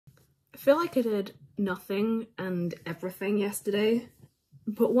feel like I did nothing and everything yesterday,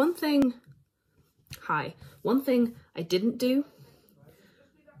 but one thing I didn't do.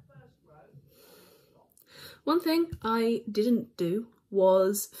 One thing I didn't do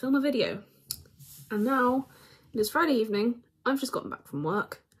was film a video. And now it is Friday evening, I've just gotten back from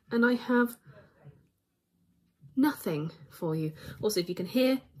work and I have nothing for you. Also, if you can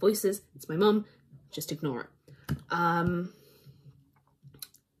hear voices, it's my mum, just ignore it.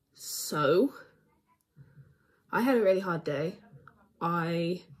 So I had a really hard day.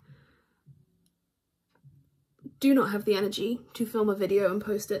 I do not have the energy to film a video and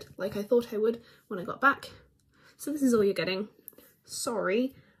post it like I thought I would when I got back. So this is all you're getting.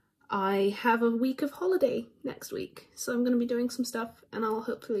 Sorry. I have a week of holiday next week, so I'm going to be doing some stuff and I'll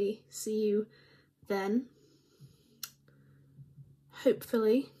hopefully see you then.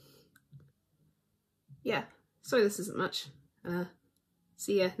 Hopefully. Yeah, sorry this isn't much.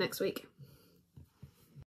 See ya next week.